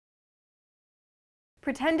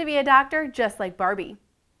Pretend to be a doctor just like Barbie.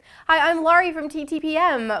 Hi, I'm Laurie from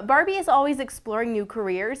TTPM. Barbie is always exploring new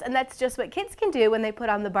careers, and that's just what kids can do when they put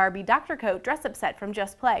on the Barbie Doctor Coat dress-up set from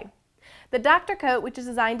Just Play. The Doctor Coat, which is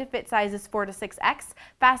designed to fit sizes 4 to 6X,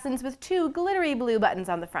 fastens with 2 glittery blue buttons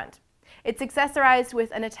on the front. It's accessorized with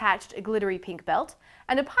an attached glittery pink belt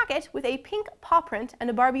and a pocket with a pink paw print and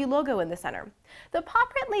a Barbie logo in the center. The paw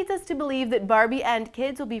print leads us to believe that Barbie and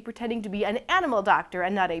kids will be pretending to be an animal doctor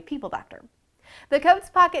and not a people doctor. The coat's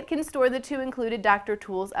pocket can store the 2 included doctor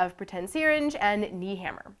tools of pretend syringe and knee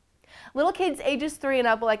hammer. Little kids ages 3 and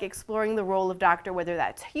up like exploring the role of doctor, whether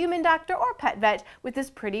that's human doctor or pet vet, with this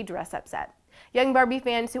pretty dress-up set. Young Barbie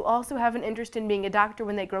fans who also have an interest in being a doctor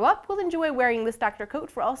when they grow up will enjoy wearing this Doctor Coat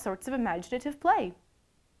for all sorts of imaginative play.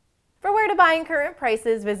 For where to buy and current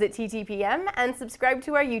prices, visit TTPM and subscribe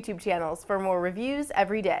to our YouTube channels for more reviews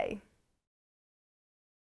every day.